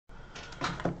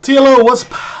TLO, what's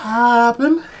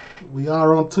poppin'? We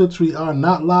are on Twitch. We are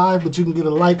not live, but you can get a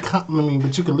like,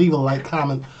 but you can leave a like,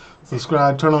 comment,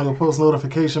 subscribe, turn on your post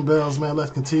notification bells, man. Let's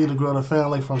continue to grow the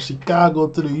family from Chicago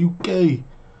to the UK.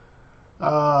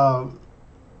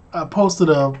 I posted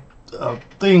a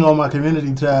thing on my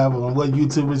community tab on what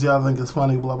YouTubers y'all think is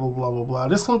funny, blah, blah, blah, blah, blah.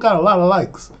 This one got a lot of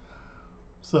likes.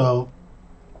 So,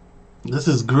 this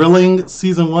is Grilling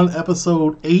Season 1,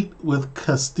 Episode 8 with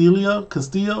Castillo.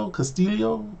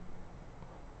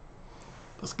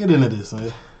 Let's get into this,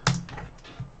 man.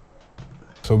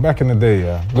 So back in the day,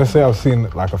 yeah, let's say I've seen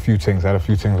like a few things, I had a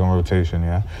few things on rotation,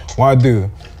 yeah. What I do,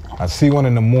 I see one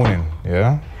in the morning,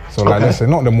 yeah. So like, let's say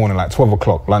not in the morning, like 12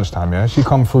 o'clock, lunchtime, yeah. She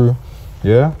come through,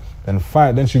 yeah.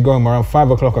 Then she go around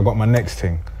 5 o'clock, I got my next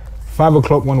thing. 5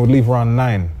 o'clock one would leave around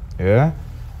 9, yeah.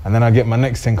 And then I get my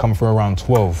next thing come through around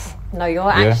 12. No,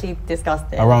 you're actually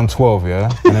disgusting. Around 12,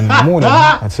 yeah. And in the morning,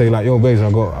 I'd say like, yo, babes,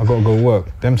 I got to go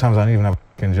work. Them times I don't even have a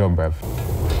fucking job, bruv.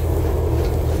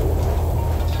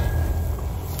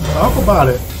 Talk about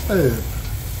it. Hey.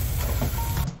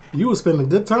 You would spend a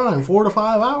good time, 4 to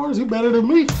 5 hours. You better than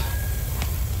me.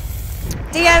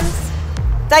 DMs,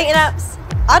 dating apps.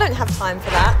 I don't have time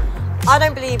for that. I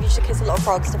don't believe you should kiss a lot of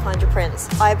frogs to find your prince.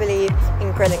 I believe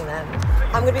in grilling them.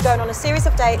 I'm going to be going on a series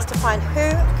of dates to find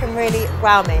who can really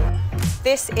wow me.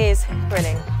 This is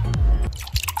grilling.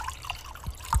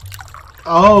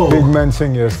 Oh. Big man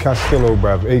thing here is Castillo,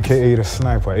 bruv, aka the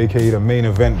sniper, aka the main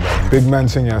event, bruv. Big man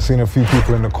thing here, I've seen a few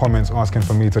people in the comments asking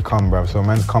for me to come, bruv. So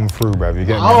man's come through, bruv. You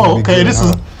get me? Oh, okay. This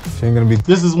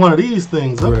is one of these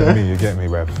things. Okay. Me, you get me,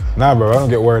 bruv. Nah, bro, I don't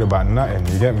get worried about nothing.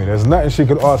 You get me? There's nothing she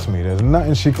could ask me. There's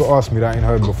nothing she could ask me that I ain't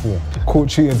heard before. Caught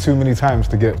cheating too many times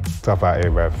to get stuff out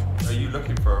here, bruv. Are you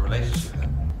looking for a relationship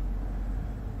then?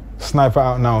 Sniper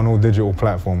out now on all digital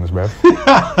platforms, bruv.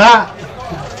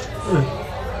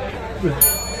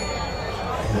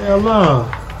 Hell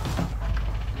no.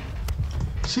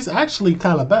 She's actually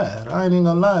kind of bad. I ain't even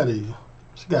gonna lie to you.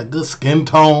 She got good skin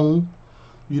tone.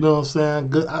 You know what I'm saying?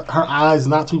 Good. Her eyes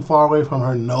not too far away from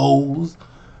her nose.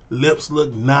 Lips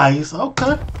look nice.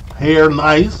 Okay. Hair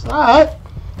nice. All right.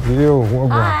 Yo, what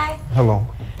about? Hi. Hello.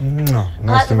 No,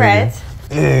 nice to meet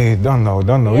you. Hey, don't know.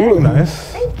 Yeah. You look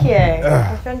nice. Thank you.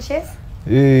 What's your cheers?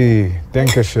 Hey,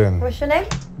 dankeschön. What's your name?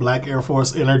 Black Air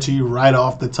Force energy right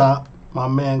off the top. My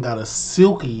man got a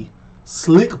silky,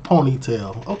 slick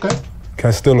ponytail. Okay.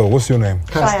 Castillo, what's your name?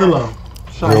 Castillo.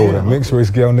 Yo, the mixed race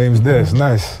girl name's there. It's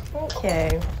nice. Thank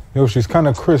you. Yo, she's kind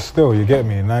of crisp still, you get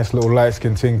me? Nice little light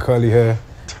skin thing, curly hair.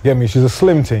 You get me? She's a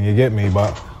slim thing, you get me?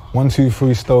 But 1, 2,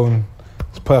 3 stone,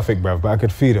 it's perfect, bruv. But I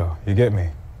could feed her, you get me?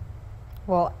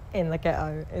 What in the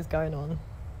ghetto is going on?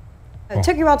 It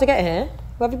took you a while to get here.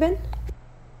 Where have you been?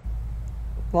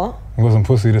 What? I wasn't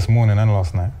pussy this morning and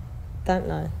last night. Don't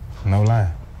know. No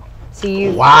lie. So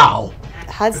you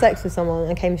had sex with someone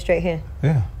and came straight here?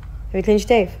 Yeah. Have you cleaned your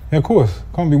teeth? Yeah, of course.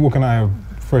 Can't be walking out here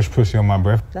fresh pussy on my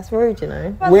breath. That's rude, you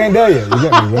know. We ain't there yet, you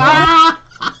get me?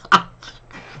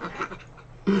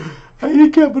 Hey, you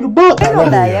kept it a buck. We're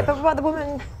not there yet, but what about the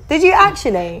woman? Did you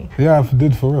actually? Yeah, I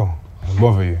did for real. I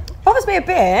bother you. Bothers me a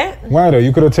bit. Why though?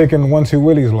 You could have taken 1, 2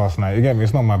 willies last night, you get me?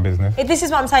 It's not my business. This is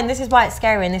what I'm saying. This is why it's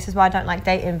scary, and this is why I don't like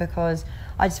dating, because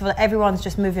I just feel like everyone's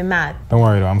just moving mad. Don't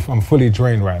worry though, I'm fully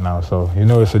drained right now, so you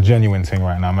know it's a genuine thing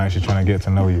right now. I'm actually trying to get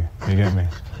to know you. You get me?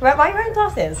 Why are you wearing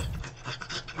glasses?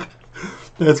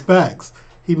 That's facts.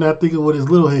 He not thinking with his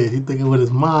little head. He thinking with his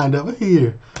mind over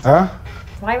here. Huh?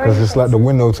 Why are you wearing Because it's like the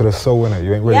window to the soul, innit?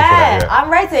 You ain't ready for that yet.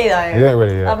 I'm ready though. You ain't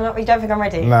ready yet. You don't think I'm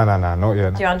ready? Nah, not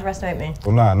yet. Do you underestimate me?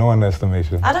 Well, nah, no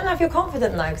underestimation. I don't know if you're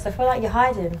confident though, because I feel like you're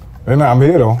hiding. Nah, I'm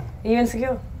here though. Are you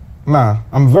insecure? Nah,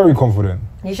 I'm very confident.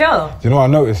 You sure? Do you know what I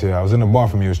noticed here? I was in the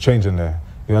bathroom, you was changing there.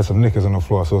 You had some knickers on the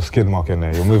floor, I saw a skid mark in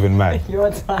there. You're moving mad.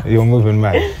 You're tight. You're moving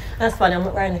mad. That's funny, I'm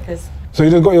not wearing knickers. So you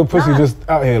just got your pussy just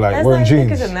out here like wearing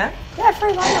jeans? There's no knickers in there. Yeah,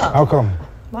 free, why not? How come?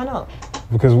 Why not?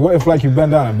 Because what if like you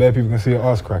bend down and bare people can see your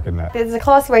ass crack in that? There's a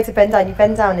classy way to bend down. You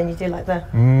bend down and you do like the,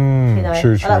 you know,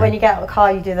 true. like when you get out of the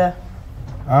car, you do the.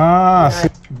 Ah, you know. see.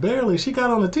 Barely. She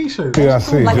got on a t-shirt. Yeah, I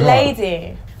see. Like you know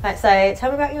lady. Like, so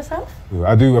tell me about yourself.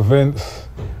 I do events,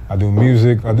 I do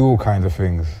music, I do all kinds of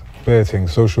things. Bare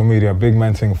things, social media, big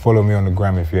man thing, follow me on the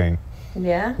gram if you ain't.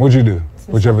 Yeah. What'd you do?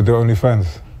 Would you ever do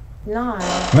OnlyFans? No.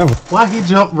 Never. Why he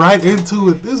jumped right into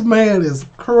it? This man is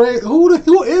crazy. Who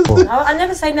is this? I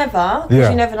never say never, because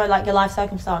you never know like your life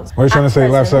circumstance. What are you trying to say,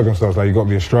 life circumstance? Like you got to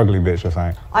be a struggly bitch or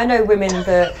something? I know women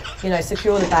that, you know,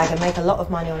 secure the bag and make a lot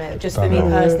of money on it. Just for me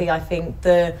personally, I think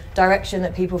the direction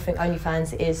that people think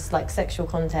OnlyFans is like sexual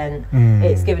content,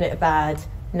 it's giving it a bad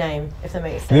name, if that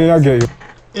makes sense. Yeah, I get you.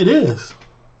 It is.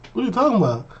 What are you talking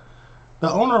about?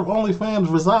 The owner of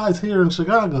OnlyFans resides here in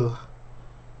Chicago.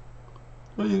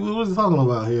 What are you talking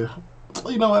about here?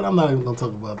 You know what? I'm not even gonna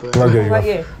talk about that. What about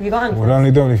you? Have you got Well,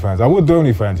 only do OnlyFans. I would do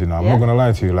OnlyFans, you know. I'm not gonna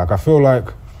lie to you. Like, I feel like,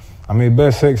 I mean,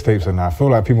 bare sex tapes and that. I feel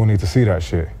like people need to see that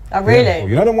shit. Oh, really? Yeah.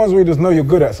 You know the ones where you just know you're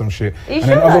good at some shit, Are you and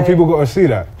then sure? other people gotta see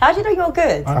that. How do you know you're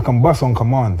good? I can bust on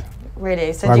command.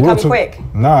 Really? So Like, do you come real quick?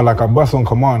 Nah, like I bust on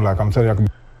command. Like I'm telling you, I can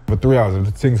for 3 hours. If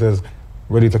the thing says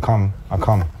ready to come, I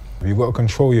come. You got to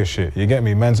control your shit. You get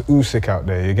me? Man's sick out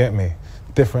there. You get me?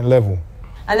 Different level.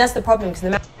 And that's the problem, because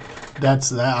the man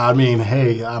That's I mean,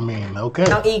 hey, I mean, okay.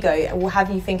 now ego will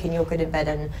have you thinking you're good in bed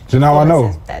and Do you know how I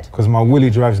know? dead. Because my willy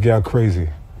drives girl crazy.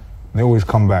 They always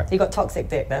come back. You got toxic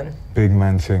dick then? Big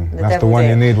man thing. The That's the devil one you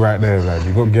dick. need right there, lad.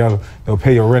 You got girl, they'll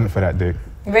pay your rent for that dick.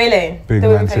 Really? Big They man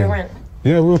wouldn't pay your thing. rent?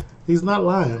 Yeah, real. He's not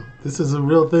lying. This is a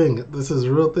real thing. This is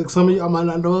a real thing. Some of y'all might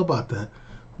not know about that,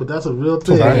 but that's a real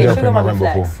thing. I Really? ain't Sugar paying my mama rent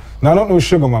flex. before. No, I don't know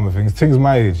sugar mama things. Things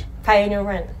my age. Paying your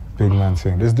rent? Big man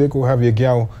thing. This dick will have your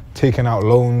gal taking out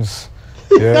loans,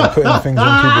 yeah, putting things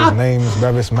in people's names,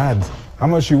 bruv, it's mad. How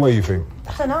much you weigh, you think?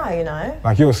 I don't know, you know.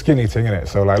 Like, you're a skinny thing, innit?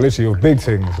 So, like, literally, your big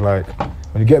things, like,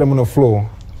 when you get them on the floor,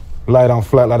 lie down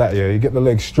flat like that, yeah, you get the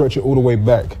legs, stretch it all the way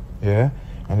back, yeah,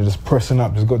 and you're just pressing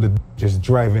up, just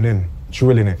driving in,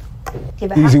 drilling it.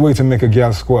 Give it Easy half. way to make a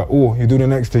gal squat. Or you do the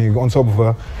next thing, you go on top of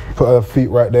her, put her feet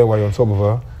right there while you're on top of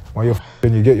her, while you're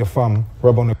f***ing, you get your thumb,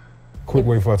 rub on the quick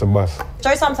way for her to bust.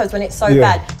 Joe, sometimes when it's so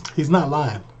Yeah. bad, He's not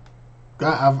lying.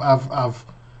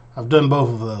 I've done both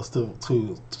of those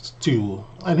too,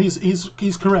 and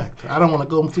he's correct. I don't want to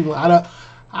go too much.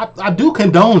 I do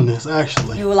condone this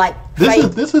actually. you were like,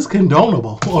 This is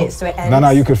condonable. hits to it ends. No,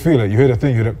 you could feel it. You hear the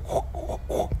thing, you hear the...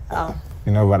 Oh.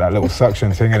 You know about that little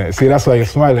suction thing, innit? See, that's why you're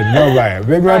smiling. You know about it.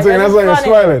 Big man Right, thing, that's why you're funny.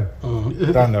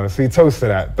 smiling. Done though. See, toast to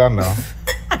that. Done though.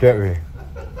 Get me?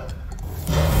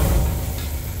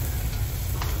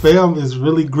 Fam is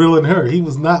really grilling her. He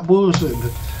was not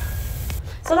bullshitting.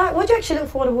 So like, what do you actually look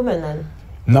for in a woman then?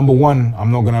 Number one,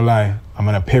 I'm not gonna lie, I'm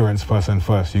an appearance person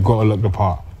first. You gotta look the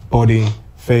part. Body,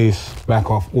 face, back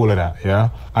off, all of that, yeah?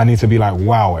 I need to be like,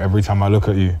 wow, every time I look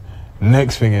at you.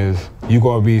 Next thing is, you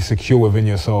gotta be secure within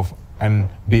yourself and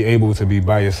be able to be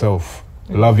by yourself.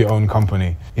 Love your own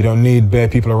company. You don't need bare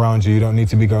people around you. You don't need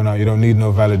to be going out. You don't need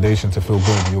no validation to feel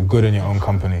good. You're good in your own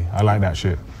company. I like that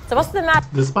shit. So what's the matter?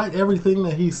 Despite everything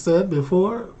that he said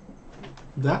before,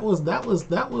 that was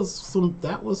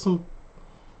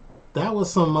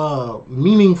some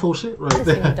meaningful shit right Thing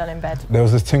you've there. done in bed. There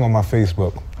was this thing on my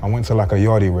Facebook. I went to like a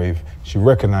yardie rave. She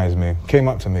recognized me, came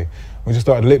up to me. We just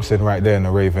started lip-syncing right there in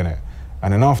the rave, innit?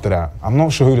 And then after that, I'm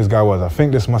not sure who this guy was. I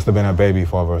think this must have been her baby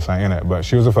father or something, innit? But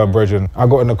she was with her brethren. I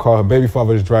got in the car, her baby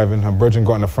father was driving, her brethren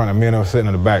got in the front, and me and her were sitting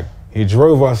in the back. He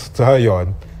drove us to her yard,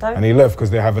 and he left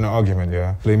because they're having an argument,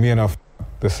 yeah? So me and her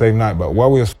the same night, but while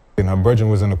we were f***ing, her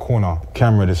brethren was in the corner.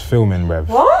 Camera just filming, bruv.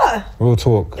 What? Real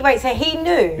talk. Wait, so he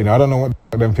knew? You know, I don't know what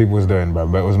them people was doing,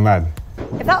 bruv, but it was mad.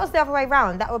 If that was the other way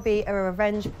round, that would be a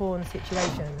revenge porn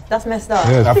situation. That's messed up.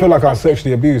 Yeah, I feel like I was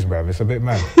sexually abused, bruv. It's a bit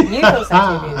mad. You feel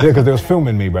sexually abused. Yeah, because they was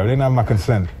filming me, bruv. They didn't have my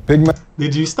consent. Big man.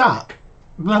 Did you stop?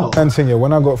 No. Man thing, yeah,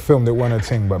 when I got filmed, it wasn't a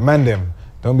thing, but man them,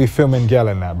 don't be filming gal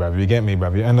and that, bruv. You get me,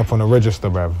 bruv? You end up on a register,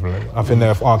 bruv. Like, up in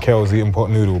there if R. Kelly's eating pot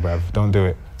noodle, bruv. Don't do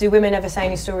it. Do women ever say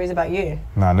any stories about you?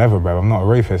 Nah, never, bruv. I'm not a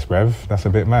rapist, bruv. That's a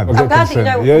bit mad. I'm glad that you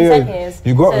know what consent is.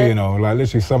 You got So- to, you know, like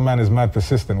literally some man is mad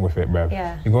persistent with it, bruv.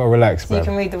 Yeah. You got to relax, So you bruv.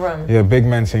 can read the room. Yeah, big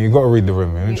man thing, you got to read the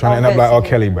room. You're You trying to end up are like R. good,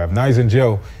 Kelly, bruv. Now he's in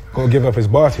jail. Got to give up his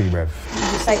body, bruv.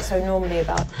 You say it so normally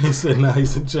about He said now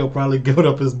he's in jail, probably giving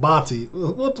up his body.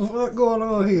 What the fuck going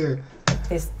on here?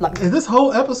 this like Is this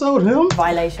whole episode him?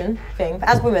 violation thing. But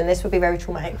as women, this would be very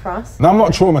traumatic for us. No, I'm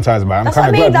not traumatized by it. I'm That's kind what I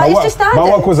of mean, glad. like, it's work, just my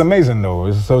standards. work was amazing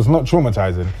though, so it's not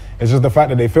traumatizing. It's just the fact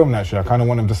that they filmed that shit. I kind of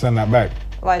want them to send that back.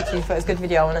 Why do you thought it was a good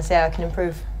video? I want to see how I can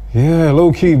improve. Yeah,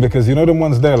 low key, because you know the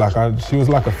ones there, like she was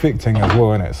like a thick thing as well,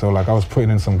 innit? So like I was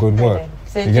putting in some good work. Really.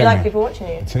 So do get you like me? people watching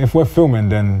you? So if we're filming,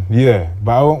 then yeah,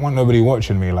 but I won't want nobody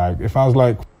watching me. Like if I was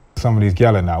like some of these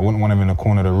gal and that, I wouldn't want him in the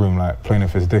corner of the room like playing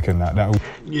with his dick and that. That would...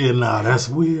 Yeah, nah, that's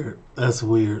weird. That's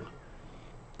weird.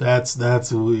 That's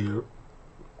weird.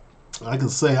 I can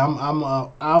say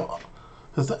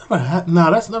has that ever nah,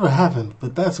 that's never happened.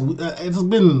 But it's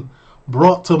been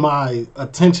brought to my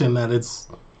attention that it's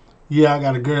I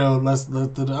got a girl.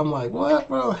 I'm like, what,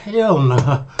 bro? Hell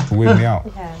no. weird me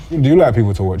out. Yeah. Do you like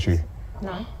people to watch you?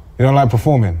 No. You don't like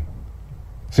performing?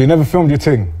 So you never filmed your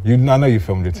thing? I know you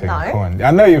filmed your thing. No. Come on.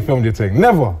 I know you filmed your thing.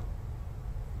 Never.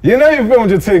 You know you filmed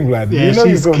your thing, lad. Yeah, you know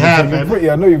you she's filmed your thing. capping. You're pretty.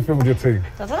 I know you filmed your thing.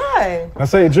 I don't know. I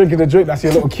say you're drinking the drink. That's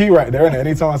your little key right there, innit?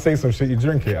 Anytime I say some shit, you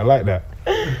drink it. I like that.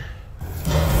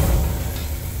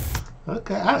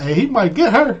 Okay, he might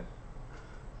get her.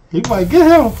 He might get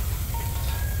him.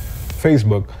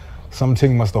 Facebook, some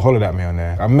ting must have hollered at me on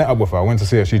there. I met up with her, I went to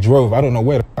see her. She drove, I don't know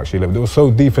where the fuck she lived. It was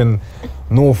so deep in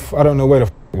north, I don't know where the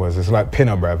fuck it was. It's like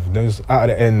Pinner, bruv. Those out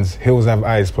of the ends, hills have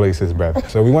eyes places, bruv.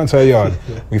 So we went to her yard,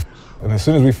 and as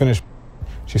soon as we finished,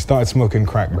 she started smoking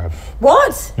crack, bruv.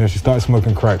 What? Yeah, she started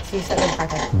smoking crack. So you said no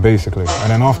cracker. Basically.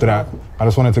 And then after that, I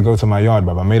just wanted to go to my yard,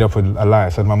 bruv. I made up a lie. I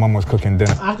said my mum was cooking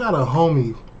dinner. I got a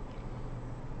homie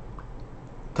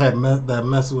that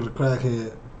messes with a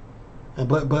crackhead, and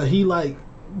but he like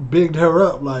bigged her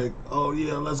up like, oh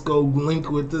yeah, let's go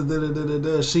link with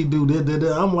this. She do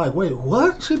this. I'm like, wait,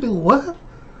 what? She do what?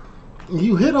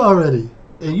 You hit already,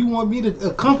 and you want me to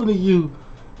accompany you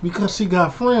because she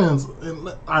got friends? And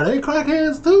are they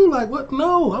crackheads too? Like what?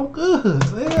 No, I'm good.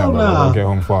 Hell no. I'll get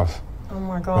home fast. Oh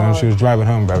my And god. she was driving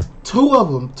home, bruv. Two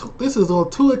of them. This is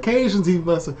on 2 occasions he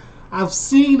messing. I've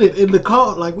seen it in the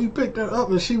car. Like we picked her up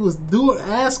and she was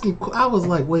asking. I was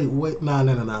like, wait,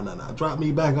 nah. Drop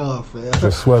me back off, man.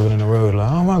 Just swerving in the road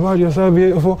like, oh my God, you're so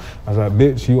beautiful. I was like,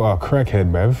 bitch, you are a crackhead,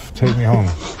 bruv. Take me home.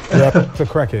 Yeah, it's a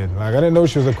crackhead. Like I didn't know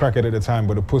she was a crackhead at the time,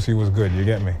 but the pussy was good. You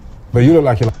get me? But you look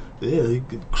like you're. Yeah, he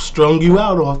strung you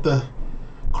out off the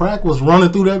crack was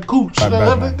running through that cooch. Like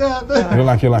you look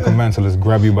like you're like a man to just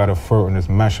grab you by the throat and just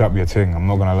mash up your ting. I'm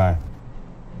not gonna lie.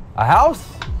 A house?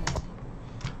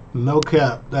 No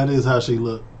cap, that is how she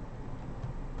looked.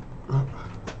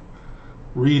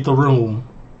 Read the room,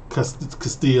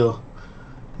 Castillo.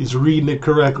 He's reading it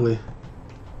correctly.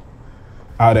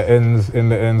 Out the ends, in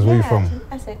the ends, where you from?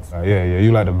 Essex. Yeah,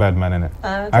 you like the bad man,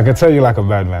 innit? I can tell you like a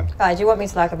bad man. Guys, you want me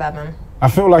to like a bad man? I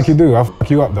feel like you do. I'll fuck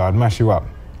you up though, I'd mash you up.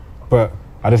 But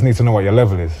I just need to know what your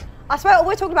level is. I swear all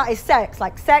we're talking about is sex.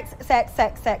 Like sex.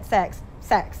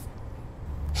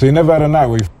 So you never had a night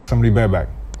where you f somebody bareback?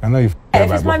 I know you f If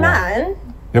bareback it's my before. man,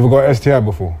 You ever got a STI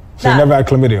before? So you No. never had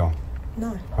chlamydia?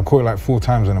 no. I caught it like 4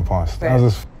 times in the past. That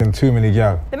was just f***ing too many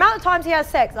gal. The amount of times he has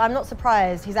sex, I'm not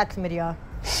surprised he's had chlamydia.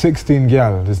 16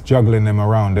 gal, just juggling them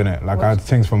around, innit? Like I had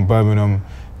things from Birmingham,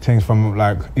 things from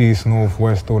like east, north,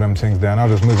 west, all them things there, and I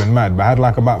was just moving mad. But I had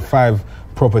like about 5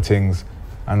 proper things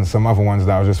and some other ones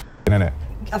that I was just f***ing in it.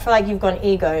 I feel like you've gone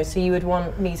ego, so you would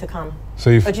want me to come. So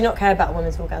you But do you not care about a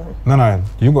woman's orgasm? No,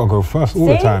 you gotta go first all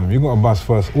the See? time. You gotta bust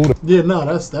first all the Yeah, no,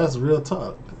 that's real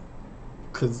talk.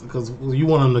 Cause you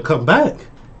want them to come back.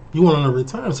 You want them to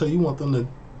return, so you want them to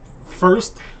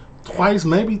first, twice,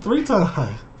 maybe 3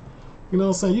 times. You know what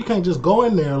I'm saying? You can't just go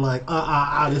in there like,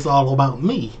 it's all about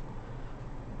me.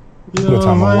 You know the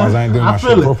time, what I'm otherwise I saying? ain't doing my I shit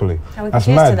feel it. properly. Are we That's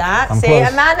confused mad. to that? And See,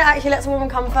 plus, a man that actually lets a woman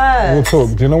come we'll first.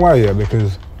 talk. Do you know why? Yeah,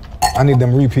 because I need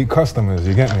them repeat customers.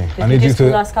 You get me? I need you just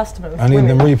to. call us customers. I need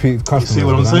women. them repeat customers. see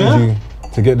what I'm because I saying? need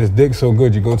you to get this dick so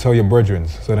good, you go tell your brethren.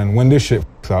 So then when this shit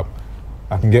f***s up,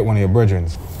 I can get one of your brethren.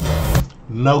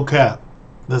 No cap.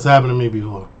 That's happened to me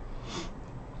before.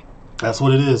 That's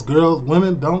what it is. Girls,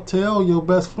 women, don't tell your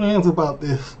best friends about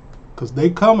this. Because they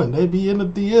coming. They be in the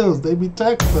DMs. They be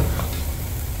texting.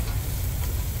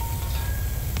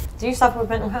 Do you suffer with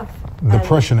mental health?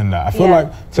 Depression and that. I feel yeah.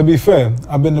 like, to be fair,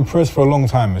 I've been depressed for a long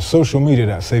time. It's social media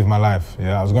that saved my life.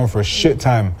 Yeah, I was going for a shit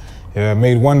time. Yeah,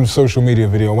 made one social media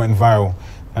video, went viral.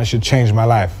 That shit changed my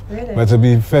life. Really? But to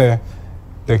be fair,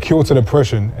 the cure to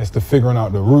depression is to figuring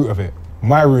out the root of it.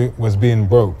 My root was being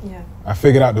broke. Yeah. I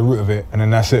figured out the root of it, and then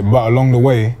that's it. But along the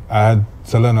way, I had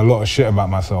to learn a lot of shit about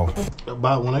myself.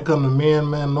 About when it come to men,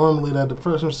 normally that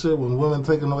depression shit, when women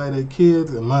taking away their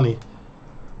kids and money.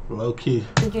 Low key.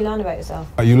 What did you learn about yourself?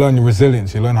 You learn your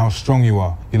resilience, you learn how strong you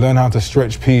are, you learn how to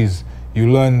stretch peas,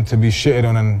 you learn to be shitted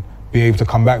on and be able to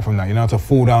come back from that. You know how to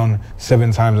fall down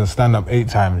 7 times and stand up 8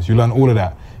 times. You learn all of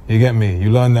that. You get me?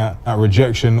 You learn that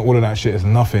rejection, all of that shit is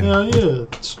nothing. Yeah.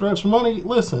 Stretch money.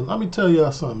 Listen, let me tell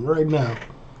y'all something right now.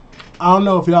 I don't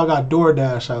know if y'all got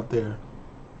DoorDash out there.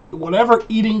 Whatever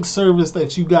eating service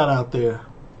that you got out there,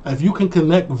 if you can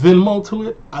connect Venmo to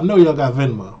it, I know y'all got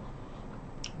Venmo.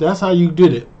 That's how you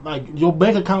did it. Like, your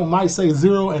bank account might say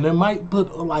 0 and it might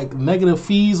put like negative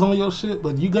fees on your shit,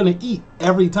 but you're gonna eat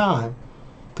every time.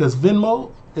 Because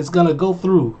Venmo is gonna go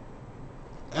through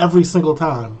every single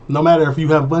time. No matter if you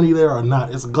have money there or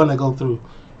not, it's gonna go through.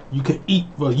 You can eat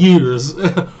for years.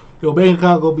 Your bank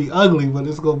account gonna be ugly, but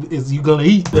you gonna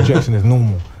eat. Rejection is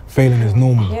normal. Failing is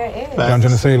normal. Yeah, it is. You know what I'm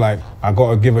trying to say? Like, I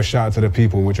gotta give a shout out to the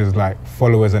people, which is like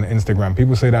followers and Instagram.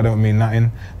 People say that don't mean nothing,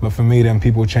 but for me, them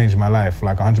people changed my life,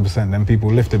 like 100%. Them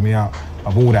people lifted me out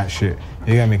of all that shit.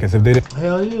 You get me? Because if they didn't,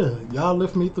 Hell yeah. Y'all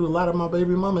lift me through a lot of my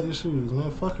baby mama issues,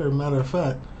 man. Fuck her, matter of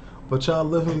fact. But y'all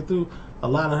lift me through a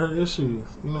lot of her issues.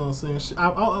 You know what I'm saying?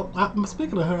 I'm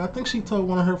speaking of her, I think she told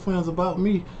one of her friends about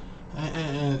me,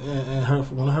 and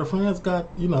one of her friends got,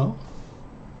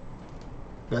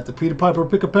 Got the Peter Piper,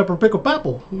 pick a pepper, pick a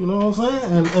pepper. You know what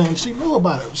I'm saying? And she knew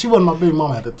about it. She wasn't my baby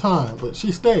mama at the time, but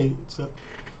she stayed. So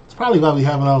it's probably why we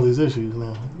having all these issues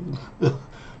now.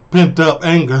 Pent up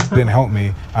anger. Didn't help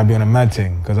me. I'd be on a mad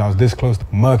thing because I was this close to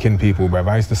murking people, bruv.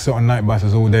 I used to sit on night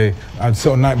buses all day. I'd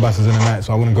sit on night buses in the night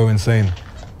so I wouldn't go insane.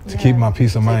 To keep my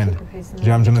peace of mind. Do you know what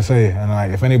I'm trying to say? And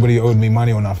like, if anybody owed me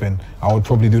money or nothing, I would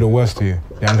probably do the worst to you. You know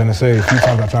what I'm trying to say? A few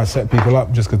times I try to set people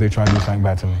up just because they try to do something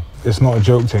bad to me. It's not a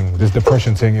joke thing. This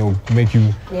depression thing, it'll make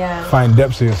you find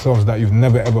depths of yourselves that you've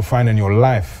never ever find in your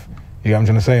life. You know what I'm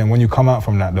trying to say? And when you come out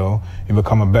from that though, you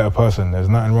become a better person. There's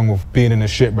nothing wrong with being in the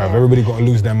shit, bruv. Everybody got to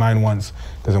lose their mind once.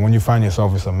 Because when you find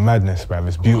yourself, it's a madness, bruv.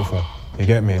 It's beautiful. You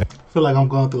get me? I feel like I'm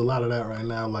going through a lot of that right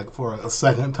now, like for a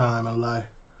second time in life.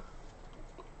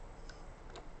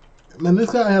 Man,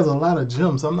 this guy has a lot of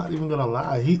gems. I'm not even gonna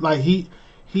lie. He's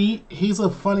a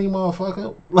funny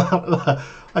motherfucker.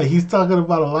 Like he's talking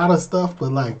about a lot of stuff,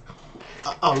 but like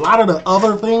a lot of the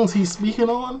other things he's speaking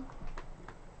on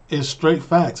is straight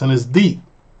facts and it's deep.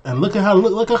 And look at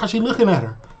how she looking at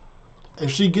her. If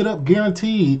she get up,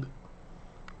 guaranteed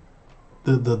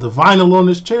the vinyl on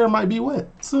this chair might be wet.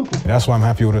 Simple. That's why I'm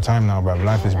happy all the time now, bro.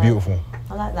 Life is beautiful.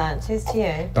 I like that. Cheers to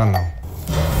you. Done now.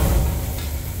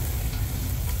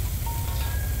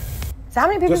 So how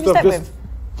many people have you slept with?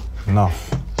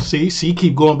 Enough. She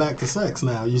keep going back to sex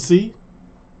now. You see,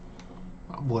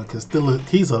 my boy Castillo,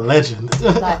 he's a legend.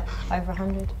 Like over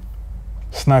 100.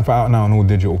 Sniper out now on all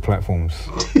digital platforms.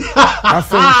 I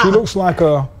think she looks like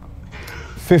a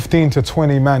 15 to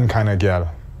 20 man kind of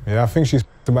girl. Yeah, I think she's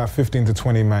about 15 to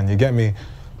 20 man. You get me?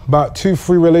 About she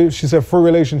said 3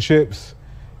 relationships.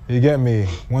 You get me?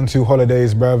 1, 2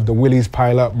 holidays, bruv. The willies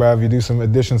pile up, bruv. You do some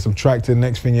addition, subtracting.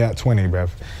 Next thing you're at 20, bruv.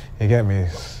 You get me?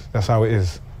 That's how it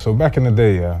is. So back in the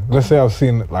day, yeah, let's say I've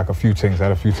seen like a few things. I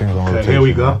had a few things on rotation. Here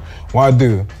we go. Yeah? What I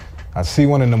do, I'd see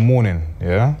one in the morning,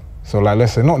 yeah? So like,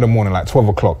 let's say not in the morning, like 12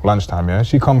 o'clock, lunchtime, yeah?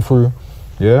 She come through,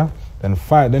 yeah?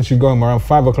 Then she go home around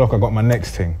 5 o'clock, I got my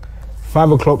next thing.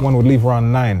 5 o'clock one would leave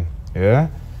around 9, yeah?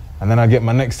 And then I get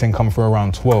my next thing come through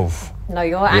around 12. No,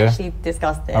 you're actually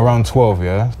disgusting. Around 12,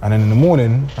 yeah? And then in the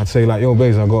morning, I'd say like, yo,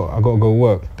 babes, I got to go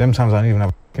work. Them times I didn't even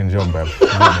have a fucking job, bruv. You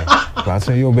get me? But I'd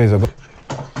say, yo, babes, I got...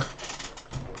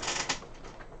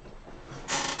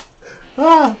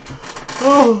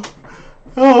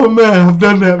 Oh man, I've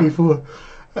done that before.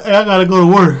 Hey, I gotta go to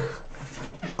work.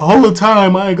 The whole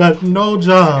time I ain't got no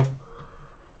job.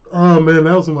 Oh man,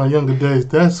 that was in my younger days.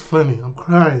 That's funny. I'm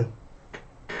crying.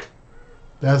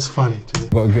 That's funny, G.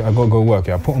 I gotta go work,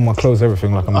 yeah. I put on my clothes,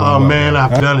 everything like I'm Oh going man,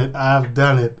 work, I've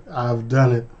done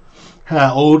it.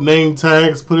 Had old name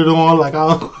tags, put it on, like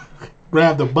I'll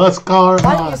grab the bus card.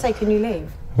 Why don't you say, can you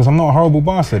leave? Because I'm not a horrible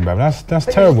bastard, bruv. That's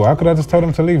terrible. How could I just tell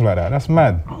them to leave like that? That's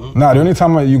mad. Nah, the only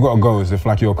time you gotta go is if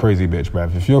like you're a crazy bitch,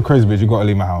 bruv. If you're a crazy bitch, you gotta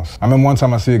leave my house. I remember one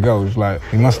time I see a girl, she's like,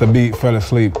 he must have fell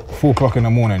asleep. 4 o'clock in the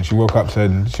morning, she woke up,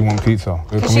 said she want pizza.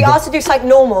 She asked to do something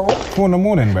normal. 4 in the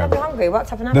morning, I'm bruv. hungry,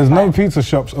 worked up an There's appetite. no pizza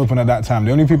shops open at that time.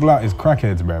 The only people out is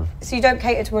crackheads, bruv. So you don't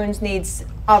cater to women's needs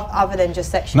other than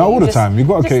just sexually? No, all the time. You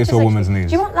gotta cater to a sexually. woman's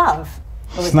needs. Do you want love?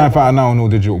 Snipe out now on all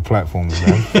digital platforms,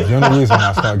 man. The only reason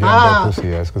I started getting that pussy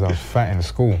is because I was fat in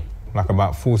school. Like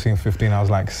about 14, 15, I was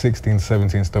like 16,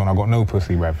 17 stone. I got no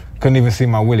pussy, bruv. Couldn't even see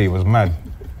my willy, it was mad.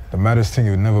 The maddest thing,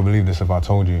 you would never believe this if I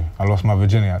told you. I lost my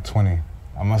virginity at 20.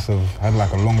 I must have had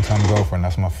like a long-time girlfriend,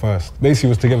 that's my first. Basically,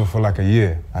 was together for like a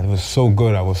year. I was so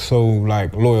good, I was so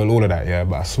like loyal, all of that, yeah.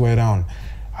 But I swear down,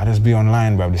 I just be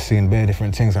online, bruv, just seeing bare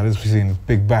different things. I just be seeing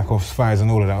big back-offs, fires and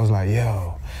all of that. I was like,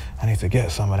 yo, I need to get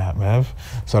some of that, bruv.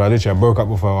 So I literally broke up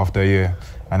with her after a year.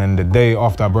 And then the day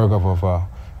after I broke up with her,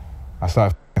 I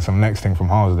started some next thing from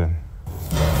Harlesden.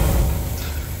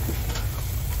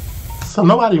 So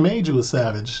nobody made you a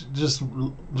savage. Just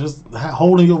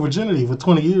holding your virginity for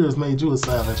 20 years made you a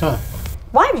savage, huh?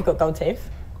 Why have you got gold teeth?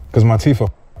 Because my teeth are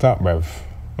f***ed up, bruv.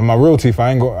 And my real teeth,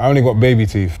 I only got baby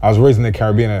teeth. I was raised in the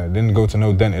Caribbean, I didn't go to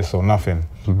no dentist or nothing.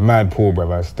 Mad poor,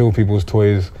 bruv. I steal people's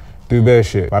toys, do bare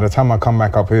shit. By the time I come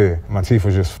back up here, my teeth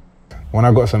was just f***ed. When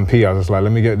I got some pee, I was just like,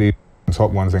 let me get these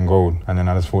top ones in gold. And then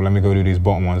I just thought, let me go do these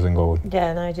bottom ones in gold.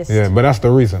 Yeah, no, just... Yeah, but that's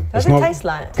the reason. What does it taste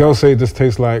like? Girls say it just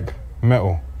tastes like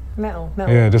metal. Metal.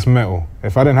 Yeah, just metal.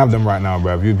 If I didn't have them right now,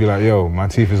 bruv, you'd be like, yo, my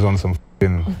teeth is on some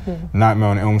f***ing Nightmare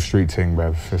on Elm Street thing,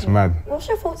 bruv. It's mad. What's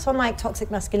your thoughts on like toxic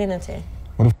masculinity?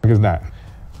 What the f*** is that?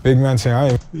 Big man saying, I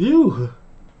ain't... You.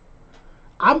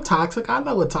 I'm toxic. I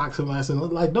know what toxic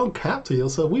masculinity like. Don't cap to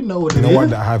yourself. We know what it is. You know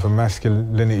what that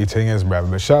hyper-masculinity thing is,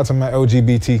 bruv? But shout out to my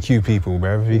LGBTQ people,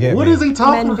 bruv. You get What me? is he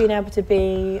talking Men being able to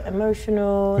be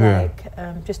emotional, Yeah.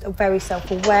 like just very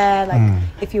self-aware, like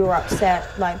if you were upset,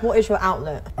 like what is your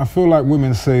outlet? I feel like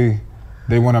women say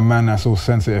they want a man that's all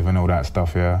sensitive and all that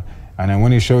stuff, yeah? And then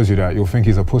when he shows you that, you'll think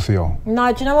he's a pussy-o.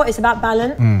 No, do you know what? It's about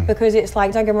balance. Because it's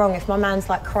like, don't get me wrong, if my man's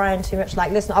like crying too much,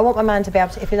 like, listen, I want my man to be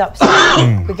able to, if he's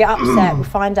upset, we get upset, we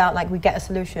find out, like, we get a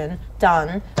solution,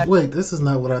 done. Wait, this is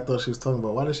not what I thought she was talking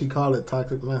about. Why did she call it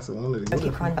toxic masculinity? Don't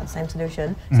keep crying about the same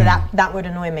solution. So that would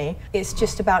annoy me. It's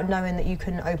just about knowing that you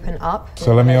can open up.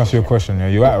 So let me ask you a question, yeah?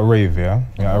 You're at a rave, yeah?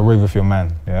 You're at a rave with your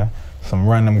man, yeah? Some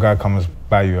random guy comes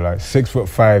by you, like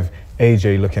 6'5",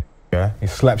 AJ looking, yeah? He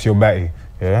slaps your batty,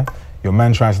 yeah? Your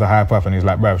man tries to hype up and he's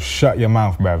like, bruv, shut your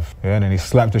mouth, bruv. Yeah, and then he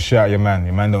slapped the shit out of your man.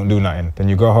 Your man don't do nothing. Then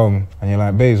you go home and you're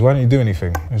like, babes, why don't you do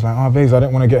anything? He's like, oh, babes, I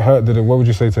didn't want to get hurt. What would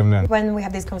you say to him then? When we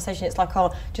have these conversations, it's like,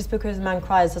 oh, just because a man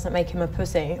cries doesn't make him a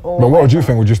pussy. Or but what would you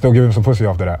think? Would you still give him some pussy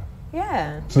after that?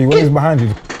 Yeah. So when he's behind you,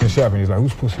 shut up and he's like,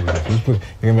 who's pussy? Who's pussy?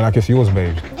 You're going to be like, it's yours,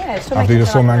 babes. Yeah, it's after you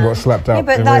just saw man got slapped out.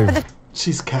 Yeah, but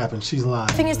she's capping, she's lying.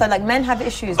 The thing is though, like, men have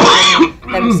issues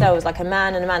with themselves, like a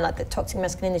man, like the toxic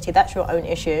masculinity, that's your own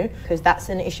issue, because that's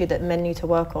an issue that men need to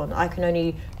work on. I can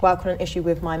only work on an issue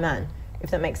with my man,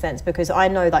 if that makes sense, because I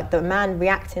know, like, the man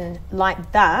reacting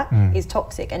like that is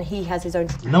toxic and he has his own...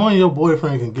 Knowing your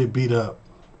boyfriend can get beat up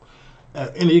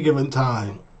at any given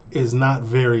time is not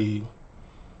very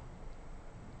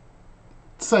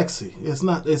sexy. It's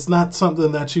not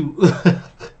something that you...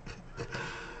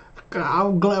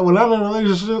 I'm glad when I'm in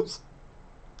relationships,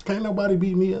 can't nobody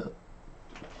beat me up.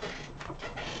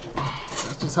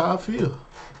 That's just how I feel.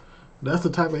 That's the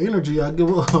type of energy I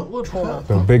give up. What the fuck?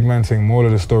 The big man thing, moral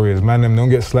of the story is, man, them don't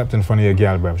get slapped in front of your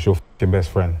gal, bruv. She'll f your best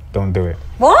friend. Don't do it.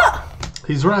 What?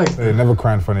 He's right. They never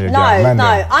cry in front of your gal.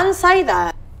 No, unsay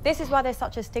that. This is why there's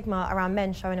such a stigma around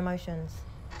men showing emotions.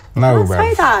 No, you can't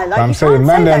say that. Like, I'm saying,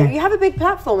 man, them, you have a big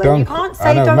platform and you can't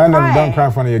say don't man, cry. Don't cry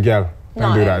in front of your gal.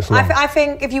 Don't do that. It's wrong. I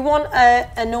think if you want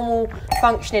a normal,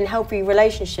 functioning, healthy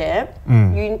relationship,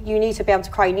 you need to be able to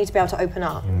cry. You need to be able to open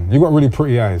up. You got really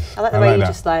pretty eyes. I like the way you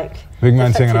just like... Big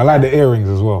man thing, and I like the earrings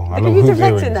as well. I love hoop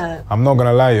earrings. That. I'm not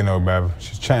gonna lie, you know, bruv.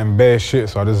 She's chatting bare shit,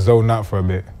 so I just zoned out for a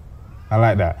bit. I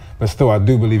like that. But still, I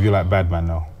do believe you like bad man,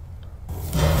 though.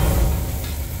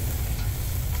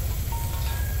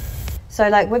 So,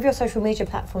 like, with your social media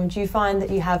platform, do you find that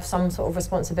you have some sort of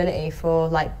responsibility for,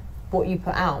 like, what you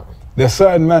put out? There's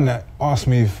certain men that ask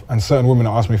me, and certain women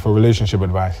that ask me for relationship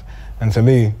advice. And to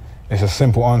me, it's a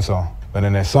simple answer. But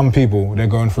then there's some people, they're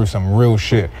going through some real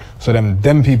shit. So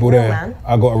them people there,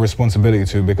 I got a responsibility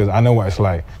to, because I know what it's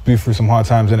like. Be through some hard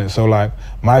times in it. So, like,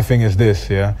 my thing is this,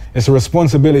 yeah? It's a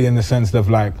responsibility in the sense of,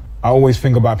 like, I always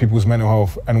think about people's mental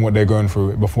health and what they're going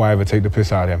through before I ever take the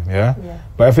piss out of them, yeah?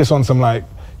 But if it's on some, like,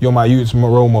 you're my youth's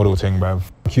role model thing, bruv.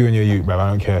 F you and your youth, bruv, I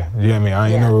don't care. You get me? I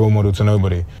ain't no role model to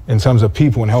nobody. In terms of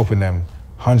people and helping them,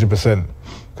 100%.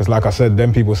 Because like I said,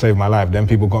 them people saved my life. Them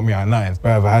people got me out of nothing.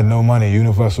 Bruv, I had no money,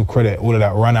 universal credit, all of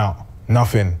that run out,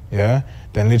 nothing, yeah?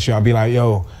 Then literally I'll be like,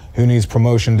 yo, who needs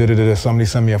promotion, da-da-da-da, somebody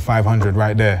send me a 500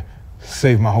 right there.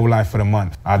 Saved my whole life for the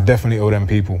month. I definitely owe them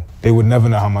people. They would never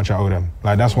know how much I owe them.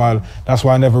 Like, that's why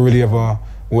I never really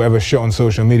will ever shit on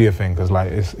social media thing, because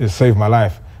like, it saved my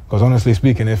life. Because honestly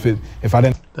speaking, if I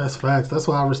didn't... That's facts. That's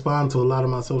why I respond to a lot of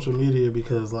my social media,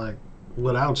 because like,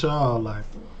 without y'all, like,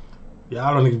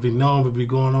 y'all don't even be known to be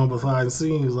going on behind the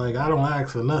scenes. Like, I don't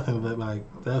ask for nothing, but like,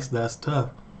 that's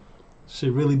tough.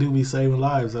 Shit really do be saving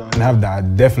lives out here. And have that,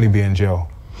 I'd definitely be in jail.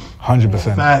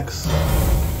 100%. Facts.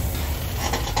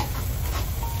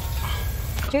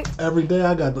 Every day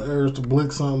I got the urge to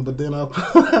blink something, but then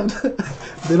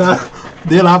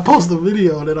then I post a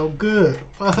video that I'm good.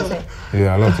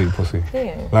 Yeah, I love to eat pussy.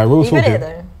 Yeah. Like, real talking. You did it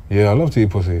though? Yeah, I love to eat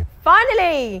pussy.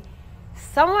 Finally!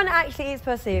 Someone actually eats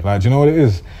pussy. Like, do you know what it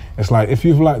is? It's like, if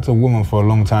you've liked a woman for a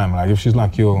long time, like if she's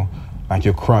like your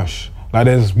crush. Like,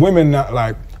 there's women that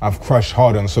like I've crushed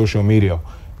hard on social media,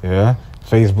 yeah?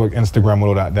 Facebook, Instagram,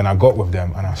 all that. Then I got with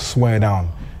them and I swear down,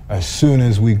 as soon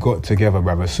as we got together,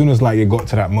 bruv, as soon as like it got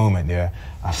to that moment, yeah,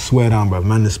 I swear down, bruv,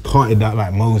 man, just parted that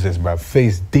like Moses, bruv,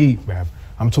 face deep, bruv.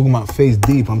 I'm talking about face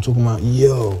deep, I'm talking about,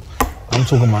 yo, I'm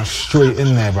talking about straight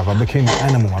in there, bruv. I became an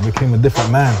animal, I became a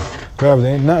different man. Bruv,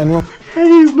 there ain't nothing wrong. Hey,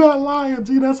 he's not lying,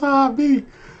 G, that's how I be.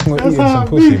 That's eating some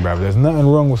pussy, bruv. There's nothing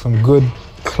wrong with some good,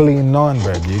 clean naan,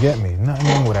 bruv, you get me? Nothing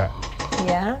wrong with that.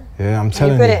 Yeah? Yeah, I'm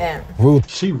telling you. You're good at it. Real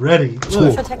she ready. What's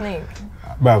your technique?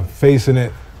 Bruv, facing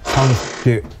it, tongue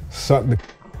it, suck the,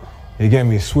 you get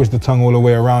me, swish the tongue all the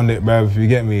way around it, bruv, you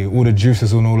get me, all the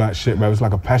juices and all that shit, bruv, it's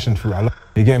like a passion fruit,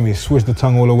 you get me, swish the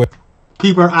tongue all the way.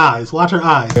 Keep her eyes, watch her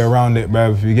eyes. Around it,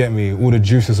 bruv, you get me, all the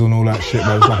juices and all that shit,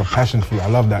 bruv, it's like a passion fruit, I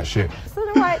love that shit. It's the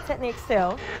right technique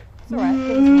still. It's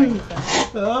alright.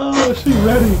 Oh, she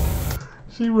ready.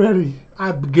 She ready.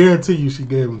 I guarantee you she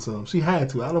gave him some. She had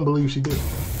to. I don't believe she did.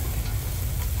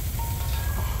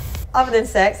 Other than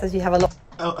sex, as you have a lot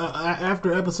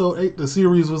After episode 8, the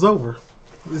series was over.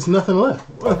 There's nothing left.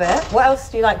 of it. What else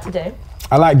do you like to do?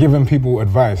 I like giving people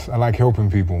advice. I like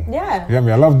helping people. Yeah. You get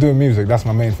me? I love doing music. That's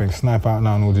my main thing. Snipe out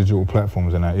now on all digital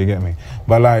platforms and that. You get me?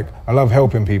 But like, I love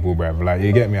helping people, bruv. Like,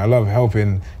 you get me? I love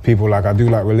helping people. Like, I do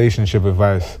like relationship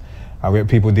advice. I get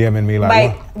people DMing me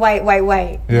like,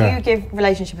 Wait. Yeah. You give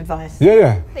relationship advice?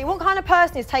 Yeah. What kind of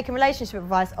person is taking relationship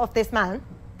advice off this man?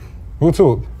 We'll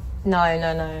talk.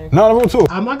 No. No, we'll talk.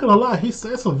 I'm not gonna lie, he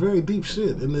said some very deep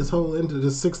shit in this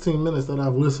 16 minutes that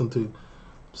I've listened to.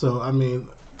 So I mean,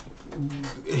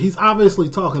 he's obviously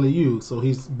talking to you, so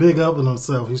he's big up in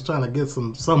himself. He's trying to get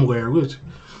somewhere with you.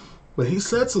 But he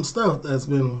said some stuff that's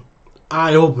been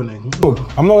eye-opening. Look,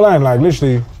 I'm not lying, like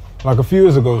literally, like a few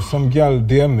years ago, some girl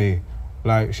DM'd me,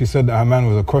 like she said that her man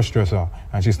was a cross-dresser,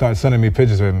 and she started sending me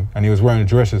pictures of him, and he was wearing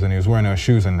dresses and he was wearing her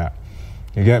shoes and that.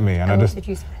 You get me? And what did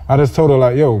you say? I just told her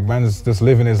like, yo, man's just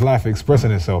living his life,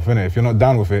 expressing himself, innit? If you're not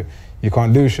down with it, you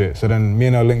can't do shit. So then me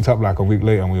and her linked up like a week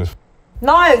later and we was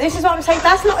No, this is what I'm saying.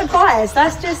 That's not advice.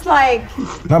 That's just like...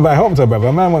 No, but I helped her, bruv.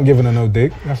 A man wasn't giving her no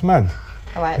dick. That's mad.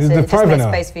 All right, He's so it just depriving makes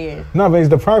her. space for you. No, but he's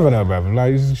depriving her, bruv.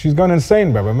 Like, she's gone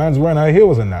insane, bruv. A man's wearing her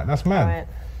heels and that. That's mad. All right.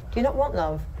 Do you not want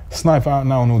love? Snipe out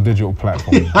now on all digital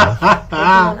platforms, bruv. What do you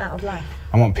want out of life?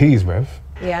 I want peas, bruv.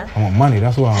 Yeah? I want money.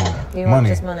 That's what I want. You want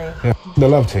just money? Yeah, the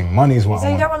love thing. Money's what So I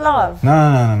you want. don't want love? No,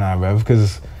 bruv.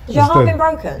 Because... Has your heart been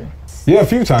broken? Yeah, a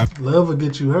few times. Love will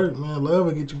get you hurt, man. Love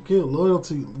will get you killed.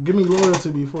 Loyalty. Give me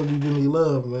loyalty before you give me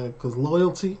love, man. Because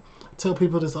loyalty, I tell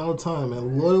people this all the time,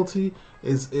 man. Loyalty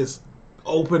is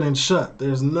open and shut.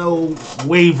 There's no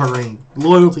wavering.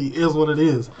 Loyalty is what it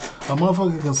is. A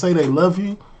motherfucker can say they love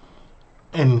you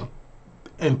and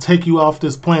take you off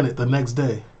this planet the next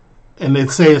day. And they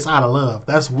say it's out of love.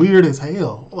 That's weird as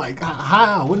hell. Like,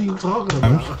 how? What are you talking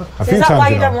about? A So few is that times, why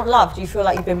you know. don't want love? Do you feel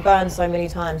like you've been burned so many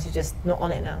times you're just not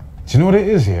on it now? Do you know what it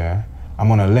is, yeah?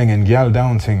 I'm on a laying gal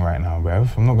down thing right now,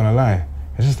 bruv. I'm not gonna lie.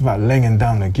 It's just about laying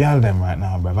down the gal them right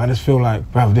now, bruv. I just feel like,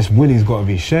 bruv, this willy's gotta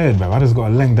be shared, bruv. I just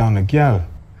gotta lay down the gal.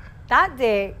 That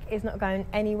dick is not going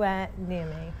anywhere near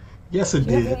me. Yes, it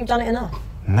Do you not think did. you've done it enough?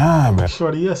 Nah, bruv.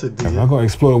 Shorty, yes, it did. I gotta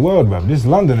explore the world, bruv. This is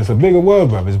London, it's a bigger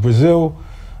world, bruv. It's Brazil,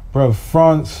 bruv,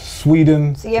 France,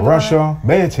 Sweden, So you ever Russia,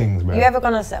 bare things, bruv. You ever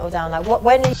gonna settle down? Like,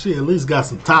 when are She at least got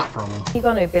some top from him. you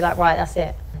gonna be like, right, that's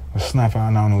it? We'll snipe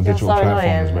out now on all You're digital so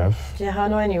platforms, annoying. bruv. Do you know how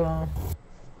annoying you are?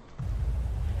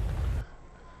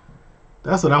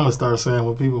 That's what I'm gonna start saying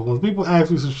when people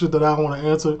ask me some shit that I want to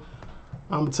answer.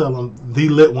 I'm gonna tell them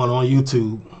TheeLitOne on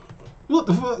YouTube. What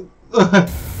the fuck?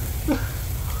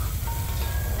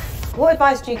 What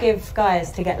advice do you give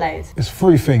guys to get laid? It's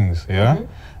 3 things, yeah?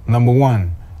 Number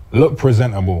 1, look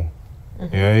presentable.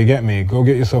 Yeah, you get me? Go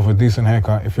get yourself a decent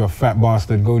haircut. If you're a fat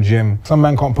bastard, go gym. Some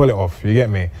man can't pull it off, you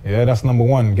get me? Yeah, that's number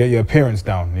 1. Get your appearance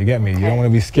down, you get me? You don't want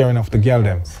to be scaring off the gal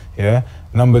them, yeah?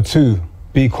 Number 2,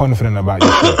 be confident about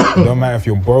yourself. It don't matter if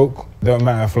you're broke, don't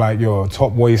matter if like you're a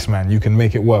top waist man, you can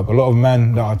make it work. A lot of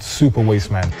men that are super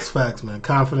waist man. It's facts, man.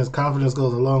 Confidence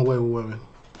goes a long way with women.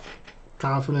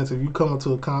 Confidence. If you come up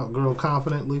to a girl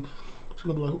confidently, she's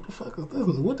gonna be like, "What the fuck is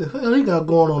this? What the hell he got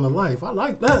going on in life?" I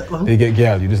like that. You get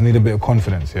gal, you just need a bit of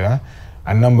confidence, yeah?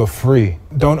 And number 3,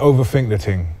 don't overthink the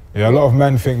thing. Yeah, a lot of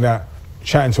men think that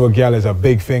chatting to a gal is a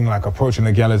big thing, like approaching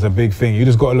a gal is a big thing. You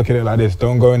just gotta look at it like this.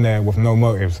 Don't go in there with no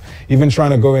motives. Even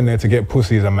trying to go in there to get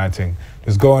pussy is a mad thing.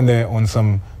 Just go in there on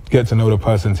some get to know the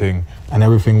person thing and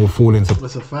everything will fall into...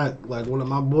 It's a fact. Like one of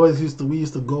my boys we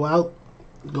used to go out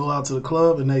to the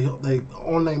club and they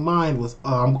on their mind was,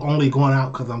 I'm only going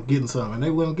out because I'm getting something. And they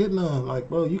wouldn't get none. Like,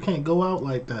 bro, you can't go out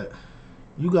like that.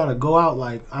 You gotta go out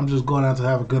like, I'm just going out to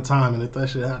have a good time, and if that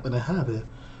shit happen, it happen.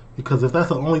 Because if that's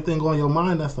the only thing on your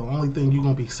mind, that's the only thing you're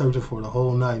going to be searching for the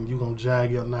whole night. And you're going to jag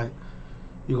your night.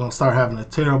 You're going to start having a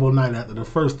terrible night after the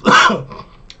first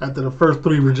after the first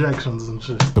 3 rejections and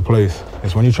shit. The place.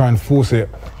 It's when you try and force it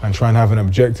and try and have an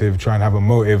objective, try and have a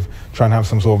motive, try and have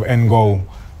some sort of end goal,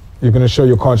 you're going to show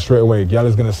your card straight away. Gal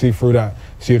is going to see through that,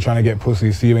 see you're trying to get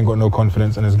pussy, see you ain't got no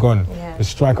confidence, and it's gone. Yeah.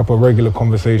 Just strike up a regular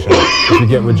conversation. If you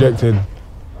get rejected,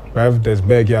 bruv, there's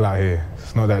bare gal out here.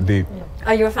 It's not that deep. Yeah.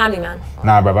 Are you a family man?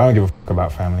 Nah, bruv, I don't give a fuck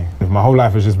about family. My whole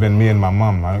life has just been me and my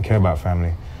mum. I don't care about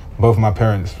family. Both my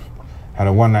parents had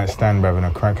a one-night stand, bruv, in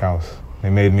a crack house.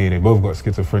 They made me. They both got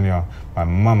schizophrenia.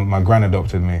 My gran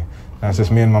adopted me. That's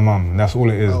just me and my mum. That's all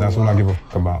it is. That's all I give a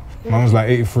fuck about. Mum's like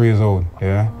 83 years old,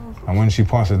 yeah? And when she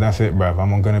passes, that's it, bruv.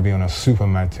 I'm gonna be on a super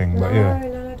mad thing, but yeah.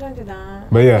 No, don't do that.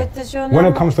 But yeah, But does your when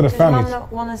mum- it comes to the does your families, mum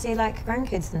not want to see like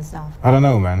grandkids and stuff? I don't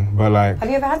know, man. But like, Have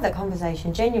you ever had that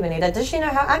conversation genuinely? Like, does she know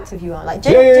how active you are? Like,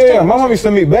 yeah. My mum used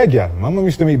to meet bear gal. My mum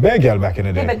used to meet bear gal back in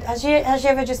the day. Yeah, but has she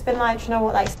ever just been like, you know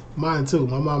what, like? Mine too.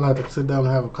 My mom had to sit down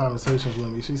and have a conversation with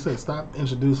me. She said, "Stop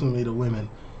introducing me to women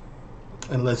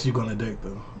unless you're gonna date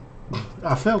them."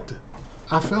 I felt it.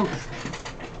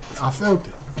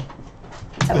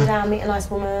 Settle down, meet a nice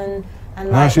woman,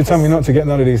 and Nah, like. she told me not to get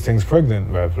none of these things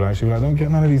pregnant, bruv. Like, she was like, don't get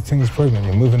none of these things pregnant,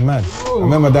 you're moving mad. I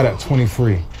remember my dad at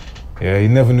 23. Yeah, he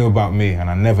never knew about me, and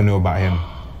I never knew about him,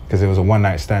 because it was a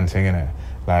one-night stand thing, innit?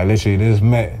 Like, literally, they just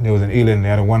met, there was an Ealing, they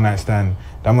had a one-night stand.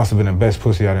 That must have been the best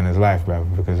pussy he had in his life,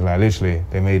 bruv, because, like, literally,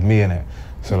 they made me in it.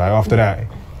 So, like, after that,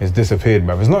 it's disappeared,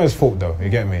 bruv. It's not his fault, though, you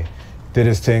get me? Did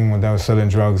his thing when they were selling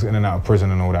drugs, in and out of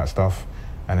prison and all that stuff.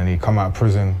 And then he come out of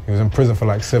prison. He was in prison for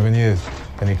like 7 years.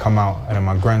 Then he come out, and then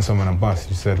my grandson on a bus,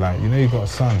 he said like, you know you got a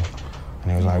son.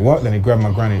 And he was like, what? Then he grabbed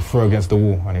my granny, threw her against the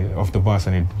wall, and he off the bus,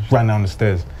 and he ran down the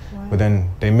stairs. Wow. But then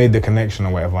they made the connection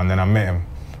or whatever, and then I met him.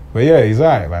 But yeah, he's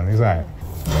alright, man, he's alright.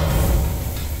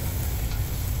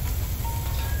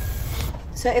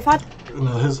 So if I. You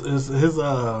know, his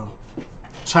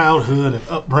childhood and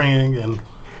upbringing, and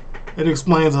it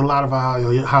explains a lot of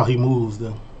how he moves.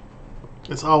 Though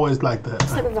it's always like that.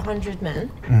 Slept with 100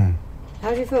 men.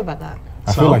 How do you feel about that?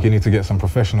 I feel like you need to get some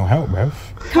professional help, bruv.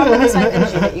 Come with the same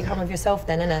energy that you come with yourself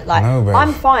then, innit? Like, No, babe.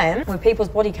 I'm fine with people's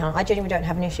body count. I genuinely don't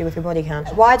have an issue with your body count.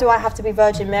 Why do I have to be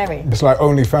Virgin Mary? It's like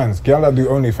OnlyFans. Girl that do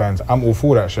OnlyFans, I'm all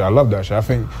for that shit. I love that shit. I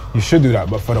think you should do that.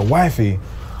 But for the wifey,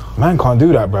 man can't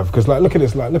do that, bruv. Because like, look at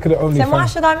this. Like, look at the OnlyFans. Then why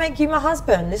should I make you my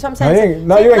husband? This is what I'm saying.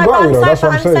 No, you ain't got me though. That's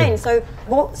what I'm saying. saying. So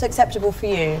what's acceptable for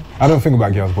you? I don't think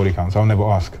about girls' body counts. I'll never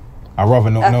ask. I'd rather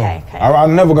not know. Okay.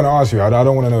 I'm never gonna ask you. I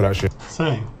don't want to know that shit.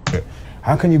 Same.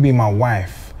 How can you be my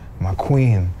wife, my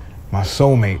queen, my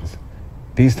soulmate?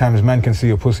 These times, man can see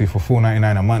your pussy for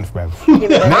 $4.99 a month, bruv.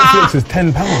 Netflix is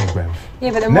 £10, bruv.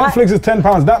 Yeah, but then Netflix is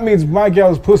 £10. That means my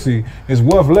girl's pussy is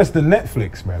worth less than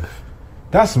Netflix, bruv.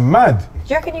 That's mad. Do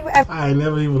you reckon you ever? I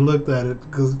never even looked at it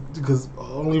because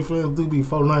OnlyFans do be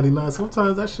 $4.99.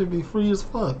 Sometimes that should be free as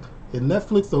fuck. And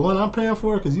Netflix, the one I'm paying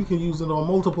for, because you can use it on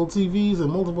multiple TVs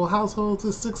and multiple households,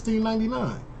 is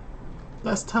 $16.99.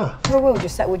 That's tough. I will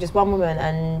just settle with just one woman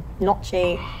and not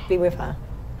cheat, be with her.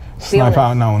 Snipe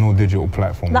out now on all digital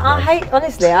platforms. No,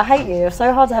 bruv. I hate you. You're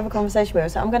so hard to have a conversation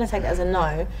with, so I'm going to take that as a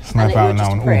no. Snipe out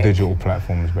now on all digital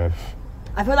platforms, bruv.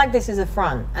 I feel like this is a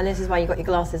front, and this is why you got your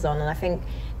glasses on, and I think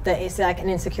that it's like an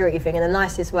insecurity thing in the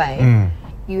nicest way.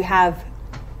 You have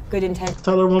good intent.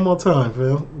 Tell her one more time,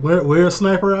 Phil. Where a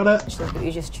sniper out at? But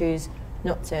you just choose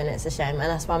not to, and it's a shame, and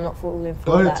that's why I'm not falling Go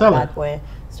for ahead, that tell her. bad boy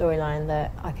storyline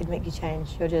that I could make you change.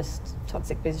 You're just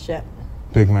toxic piece of shit.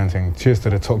 Big man thing. Cheers to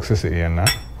the toxicity and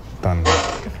that. Done.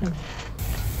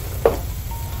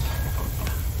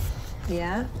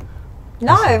 Yeah?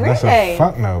 No, That's really? a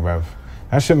fuck no, bruv.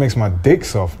 That shit makes my dick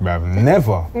soft, bruv.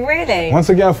 Never. Really? Once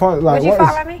again, like, Would you what fart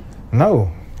is- around me?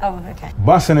 No. Oh, okay.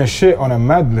 Busting a shit on a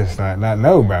mad list like that,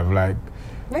 no, bruv. Like,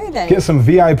 Really? get some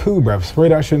VI poo, bruv. Spray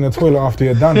that shit in the toilet after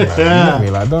you're done, bruv. You know me?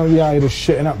 Like, don't be out here just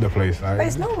shitting up the place. Like, But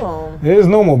it's normal. it is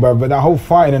normal, bruv, but that whole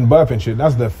fighting and burping shit,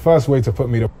 that's the first way to put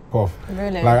me the f off.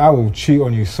 Really? Like, I will cheat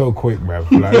on you so quick,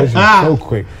 bruv. Like, it's just so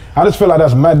quick. I just feel like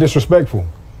that's mad disrespectful.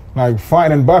 Like,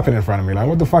 fighting and burping in front of me. Like,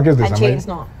 what the fuck is this? And cheating's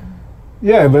not.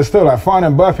 Yeah, but still, like, fighting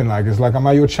and burping, like, it's like, am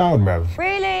I your child, bruv?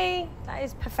 Really? That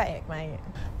is pathetic, mate.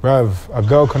 Bruv, a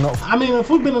girl cannot... I mean, if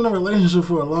we've been in a relationship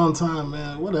for a long time,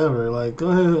 man, whatever. Like, go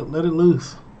ahead, let it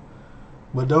loose.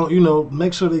 But don't,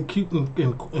 make sure they're cute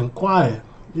and quiet.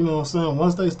 You know what I'm saying?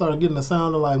 Once they start getting the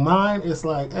sound of like mine, it's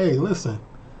like, hey, listen,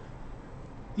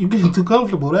 you getting too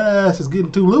comfortable. That ass is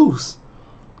getting too loose.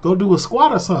 Go do a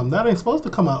squat or something. That ain't supposed to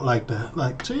come out like that.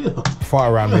 Like, chill. Fight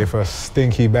around me for a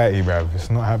stinky batty, bruv. It's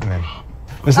not happening.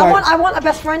 It's I want a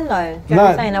best friend though. Do you know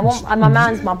what I'm saying? My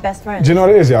man's my best friend. Do you know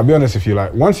what it is? Yeah, I'll be honest with you.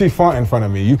 Like, once you fart in front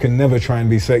of me, you can never try and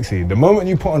be sexy. The moment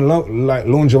you put on like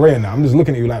lingerie and that, I'm just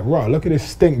looking at you like, raw, look at this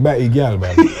stink batty gal,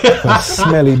 bruv. That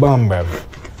smelly bum, bruv.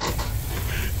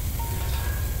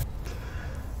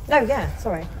 No, yeah,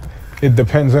 sorry. It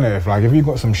depends on it. If you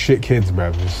got some shit kids,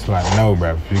 bruv, it's like, no,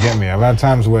 bruv. You get me? I've had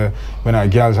times where when at a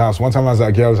gal's house, one time I was at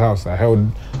a gal's house, I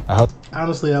held.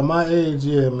 Honestly, at my age,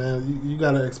 yeah, man, you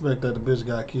gotta expect that the bitch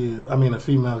got kids. I mean, a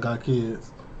female got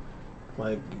kids.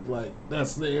 Like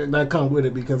that come with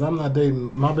it, because I'm not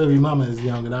dating. My baby mama is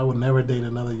young, and I would never date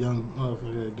another young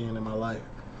motherfucker again in my life.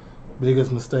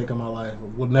 Biggest mistake of my life.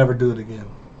 Would never do it again.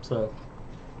 So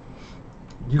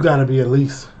you gotta be at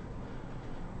least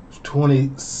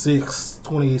 26,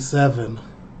 27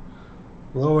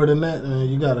 Lower than that,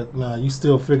 you gotta, you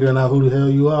still figuring out who the hell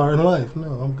you are in life. No,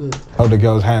 I'm good. Held the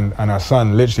girl's hand and her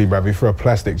son literally, bruv, he threw a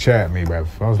plastic chair at me, bruv.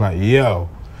 I was like, yo,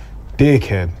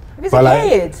 dickhead. He's a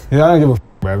kid. Yeah, I don't give a f,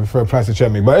 bruv, he threw a plastic chair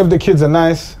at me. But if the kids are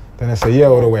nice, then I say yeah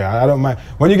all the way. I don't mind.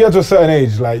 When you get to a certain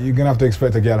age, like, you're gonna have to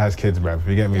expect a girl has kids, bruv.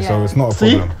 You get me? Yeah. So it's not a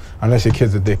problem. Unless your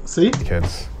kids are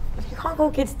dickheads. You can't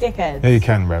call kids dickheads. Yeah, you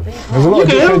can, bruv. There's a lot of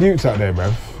dickhead youths out there,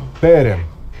 bruv. Bear them.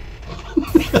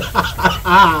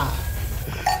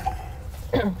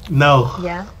 No.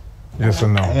 Yeah. Yes or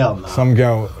no? Hell no. Some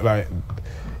girl, like,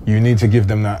 you need to give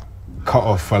them that cut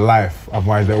off for life,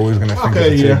 otherwise they're always gonna think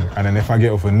it's a thing. And then if I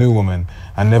get off a new woman,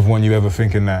 I never want you ever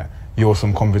thinking that you're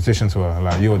some competition to her.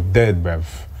 Like, you're dead, bruv.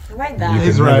 Right there.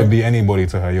 You can never be anybody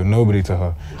to her. You're nobody to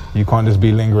her. You can't just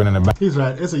be lingering in the back. He's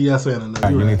right. It's a yes and a no.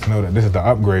 You need to know that this is the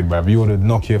upgrade, bruv. You ordered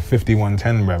Nokia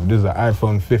 5110, bruv. This is an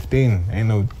iPhone 15.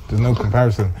 There's no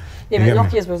comparison. Yeah, but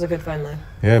Nokia's was a good phone though.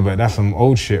 Yeah, but that's some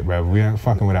old shit, bruv. We ain't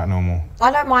fucking with that no more.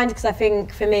 I don't mind because I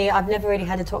think for me, I've never really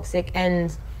had a toxic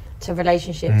end to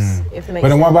relationships. If it makes But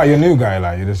then sense. what about your new guy?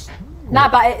 Like, you just... No,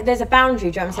 but there's a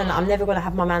boundary. Do you understand that? I'm never going to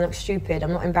have my man look stupid.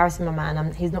 I'm not embarrassing my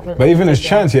man. He's not going to. But even his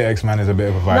chatting to your ex-man is a bit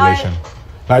of a violation. No.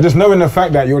 Like, just knowing the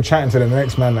fact that you're chatting to the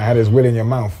next man that had his will in your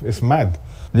mouth, it's mad.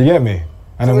 You get me?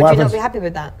 And so then would you not be happy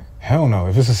with that? Hell no.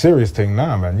 If it's a serious thing,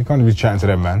 nah, man. You can't be chatting to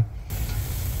that man.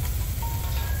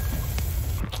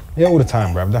 Yeah, all the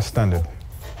time, bruv. That's standard.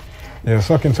 Yeah,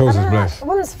 sucking toes is bliss.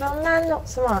 Once, but man, not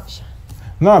so much.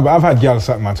 No, but I've had gals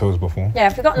suck my toes before. Yeah,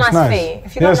 if you've got nice feet.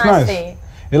 If you've got nice feet.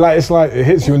 It's like it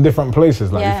hits you in different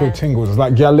places. Like, you feel tingles. It's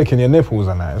like gal licking your nipples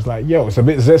and that. It's like, yo, it's a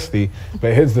bit zesty,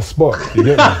 but it hits the spot. You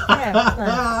get me? Yeah,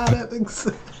 nice. That thing's...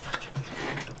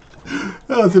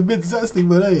 Oh, it's a bit zesty,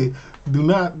 but hey,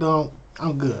 don't.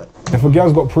 I'm good. If a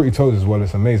girl's got pretty toes as well,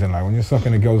 it's amazing. Like, when you're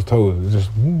sucking a girl's toes, it's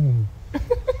just, woo.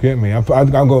 Get me? I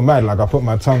go mad. Like, I put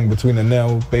my tongue between the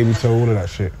nail, baby toe, all of that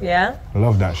shit. Yeah? I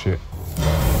love that shit.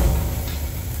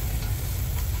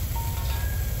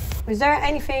 Is there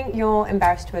anything you're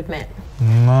embarrassed to admit?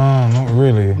 No, not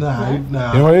really. Nah. You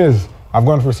know what it is? I've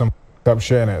gone through some up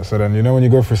shit in it. So then, you know, when you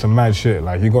go through some mad shit,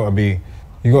 like, you gotta be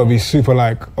super,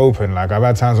 like, open. Like, I've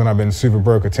had times when I've been super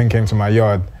broke. A ting came to my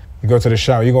yard. You go to the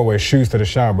shower, you gotta wear shoes to the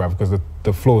shower, bruv, because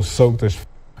the floor's soaked as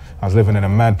I was living in a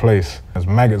mad place. There's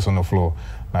maggots on the floor.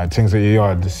 Like, things at your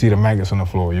yard, to see the maggots on the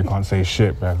floor, you can't say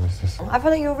shit, bruv. It's just... I feel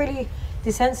like you're really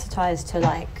desensitized to,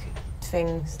 like,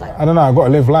 things like... I don't know, I gotta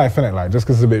live life, innit? Like, just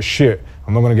because it's a bit shit,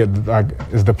 I'm not gonna get, like,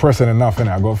 it's depressing enough,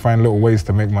 innit? I gotta find little ways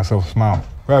to make myself smile.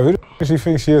 Bruv, who the f she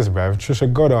thinks she is, bruv?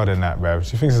 Trisha Goddard and that, bruv.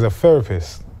 She thinks she's a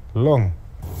therapist. Long.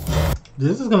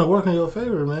 This is gonna work in your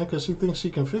favor, man, because she thinks she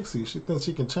can fix you. She thinks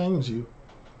she can change you.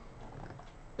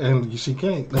 And she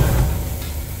can't.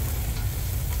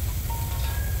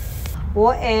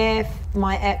 What if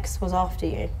my ex was after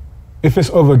you? If it's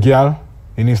over gal,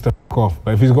 he needs to f off.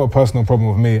 But if he's got a personal problem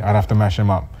with me, I'd have to mash him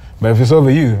up. But if it's over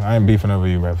you, I ain't beefing over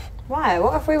you, bruv. Why?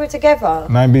 What if we were together?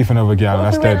 No, I ain't beefing over gal,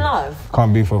 that's dead. What if we were dead. in love?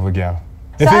 Can't beef over gal.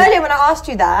 So earlier when I asked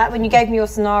you that, when you gave me your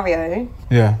scenario,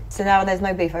 yeah. So now there's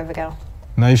no beef over gal.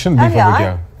 No, you shouldn't beef over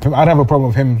gal. I'd have a problem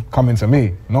with him coming to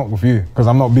me, not with you, because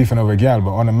I'm not beefing over gal.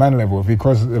 But on a man level, if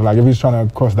he's trying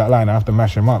to cross that line, I have to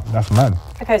mash him up. That's mad.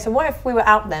 Okay, so what if we were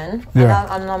out then, and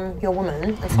I'm your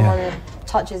woman, and someone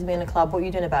touches me in a club? What are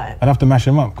you doing about it? I'd have to mash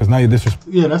him up, because now you're disrespecting.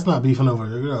 Yeah, that's not beefing over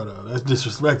your girl though. That's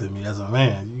disrespecting me as a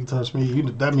man. You touch me,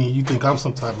 that means you think I'm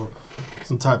some type of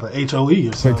HOE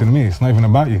or something. Me, it's not even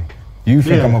about you. You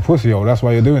think I'm a pussy, that's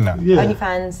why you're doing that. Yeah.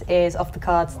 OnlyFans is off the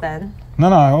cards then? No,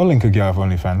 I'll link a girl with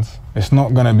OnlyFans. It's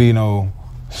not gonna be no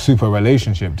super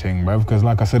relationship thing, bruv, because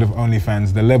like I said, with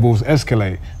OnlyFans, the levels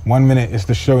escalate. 1 minute it's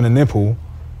the showing a nipple,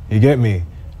 you get me?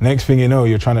 Next thing you know,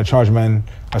 you're trying to charge man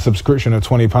a subscription of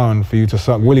 £20 for you to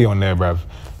suck willy on there, bruv.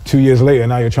 2 years later,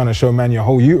 now you're trying to show man your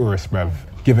whole uterus, bruv,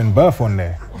 giving birth on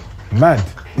there. Mad.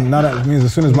 Now that means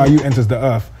as soon as my ute enters the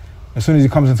earth, as soon as he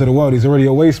comes into the world, he's already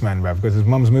a waste man, bruv, because his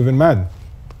mum's moving mad.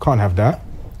 Can't have that.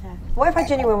 Yeah. What if I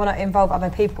genuinely want to involve other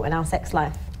people in our sex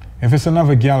life? If it's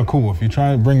another gal, cool. If you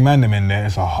try to bring mandem in there,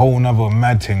 it's a whole nother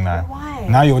mad thing now. Why?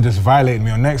 Now you're just violating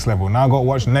me on next level. Now I got to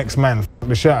watch next man f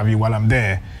the shit out of you while I'm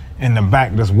there in the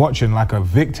back just watching like a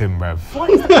victim, bruv. What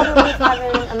is the problem with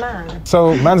having a man?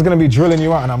 So man's going to be drilling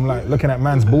you out and I'm like looking at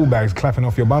man's ball bags clapping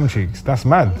off your bum cheeks. That's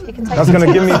mad. That's going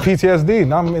to give me PTSD.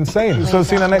 Now I'm insane. So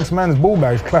seeing the next man's ball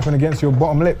bags clapping against your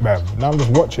bottom lip, bruv. Now I'm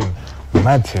just watching.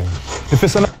 Mad thing. If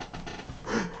it's an...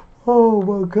 Oh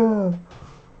my God.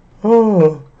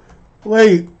 Oh.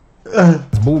 Wait.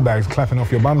 Ball bags clapping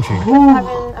off your bum cheek.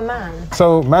 Having a man. man.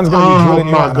 So man's gonna be drilling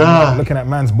you my out and I'm God. like, looking at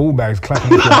man's ball bags clapping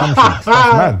with your bum cheeks. That's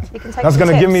mad. You can take That's some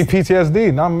gonna give me tips.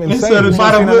 PTSD. Now I'm said insane. if You've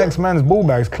I'd seen have the next man's ball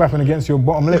bags clapping against your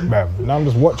bottom lip, bruv. Now I'm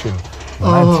just watching.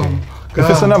 Oh, Mad thing. If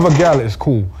it's God. another gal, it's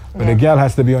cool. But the gal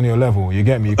has to be on your level. You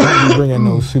get me? You can't be bringing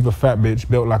no super fat bitch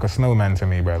built like a snowman to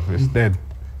me, bruv. It's dead.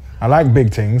 I like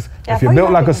big things. Yeah, If you're I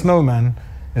built like a like snowman,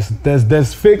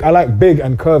 there's thick. I like big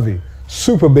and curvy.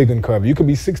 Super big and curvy. You could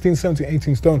be 16, 17,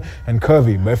 18 stone and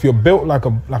curvy. But if you're built like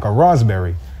a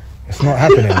raspberry, it's not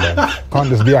happening, bruv. Can't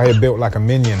just be out here built like a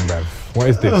minion, bruv. What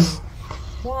is this?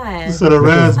 Why? Instead of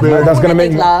raspberry. That's gonna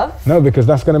make love. no, because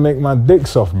that's gonna make my dick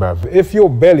soft, bruv. If your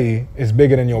belly is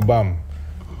bigger than your bum,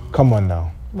 come on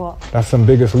now. What? That's some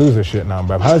Biggest Loser shit now,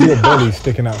 bruv. How's your belly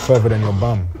sticking out further than your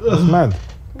bum? That's mad.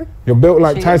 You're built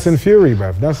like Jeez. Tyson Fury,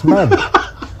 bruv. That's mad.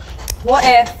 What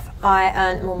if I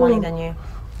earned more money than you?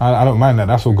 I don't mind that.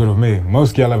 That's all good with me.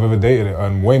 Most girl I've ever dated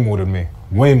earn way more than me.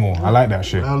 Way more. I like that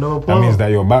shit. Round of That applause. means that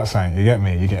you're about something. You get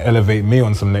me? You can elevate me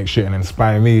on some next shit and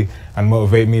inspire me and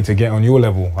motivate me to get on your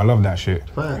level. I love that shit.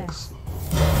 Facts.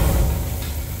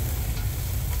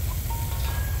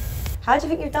 How do you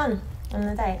think you've done on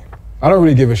the date? I don't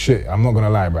really give a shit. I'm not gonna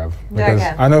lie, bruv. Because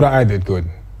okay. I know that I did good.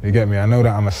 You get me? I know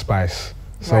that I'm a spice.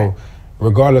 So Right.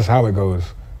 regardless how it goes,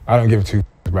 I don't give two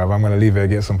bruv. I'm gonna leave it and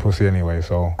get some pussy anyway.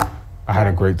 So I had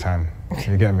a great time.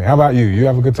 You get me? How about you? You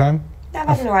have a good time? Yeah,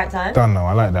 I've had the right time. Don't know.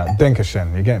 I like that.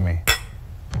 Denkashen. You get me?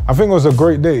 I think it was a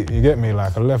great date. You get me?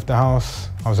 Like I left the house.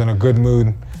 I was in a good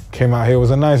mood. Came out here. It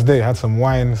was a nice day. Had some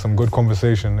wine, some good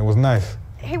conversation. It was nice.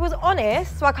 He was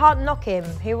honest, so I can't knock him.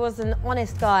 He was an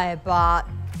honest guy, but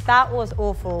that was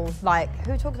awful. Like,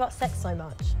 who talks about sex so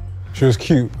much? She was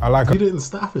cute. I like her You didn't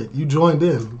stop it. You joined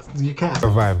in. You can't.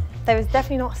 vibe. There was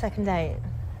definitely not a second date.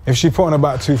 If she put on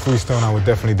about 2-3 stone, I would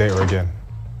definitely date her again.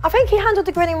 I think he handled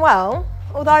the grilling well,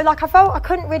 although like I felt I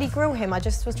couldn't really grill him. I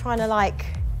just was trying to like,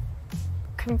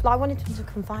 I wanted him to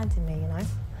confide in me, you know?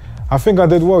 I think I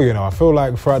did well, you know. I feel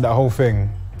like throughout that whole thing,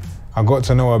 I got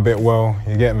to know her a bit well,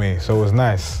 you get me? So it was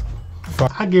nice.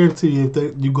 I guarantee you,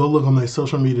 if you go look on their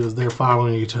social medias, they're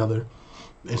following each other.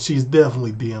 And she's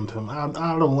definitely DM'd him. I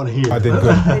don't want to hear I it. did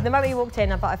good. The moment he walked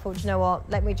in, I thought, you know what?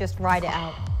 Let me just ride it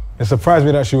out. It surprised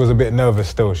me that she was a bit nervous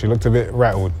still. She looked a bit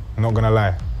rattled, I'm not gonna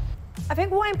lie. I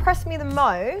think what impressed me the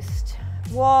most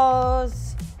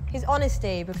was his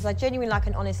honesty, because I genuinely like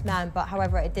an honest man, but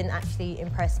however, it didn't actually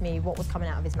impress me what was coming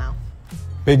out of his mouth.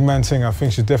 Big man thing, I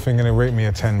think she's definitely gonna rate me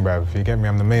a 10, bruv. You get me?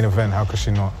 I'm the main event, how could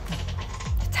she not?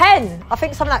 10! I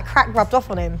think some of that crack rubbed off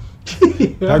on him.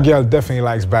 That girl definitely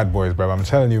likes bad boys, bruv. I'm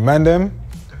telling you, man them,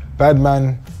 bad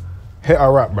man, hit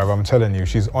her up, bruv. I'm telling you,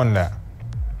 she's on that.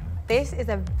 This is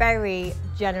a very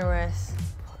generous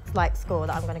score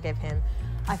that I'm going to give him.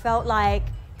 I felt like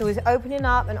he was opening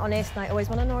up and honest, and I always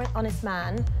want an honest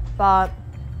man, but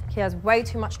he has way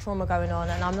too much trauma going on,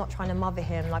 and I'm not trying to mother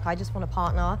him. Like, I just want a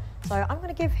partner. So I'm going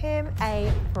to give him a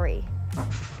 3.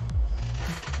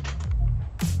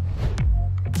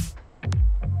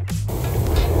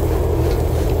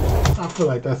 I feel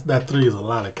like that 3 is a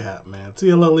lot of cap, man.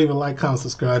 TLO, leave a like, comment,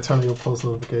 subscribe, turn on your post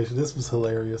notifications. This was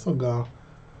hilarious. I'm gone.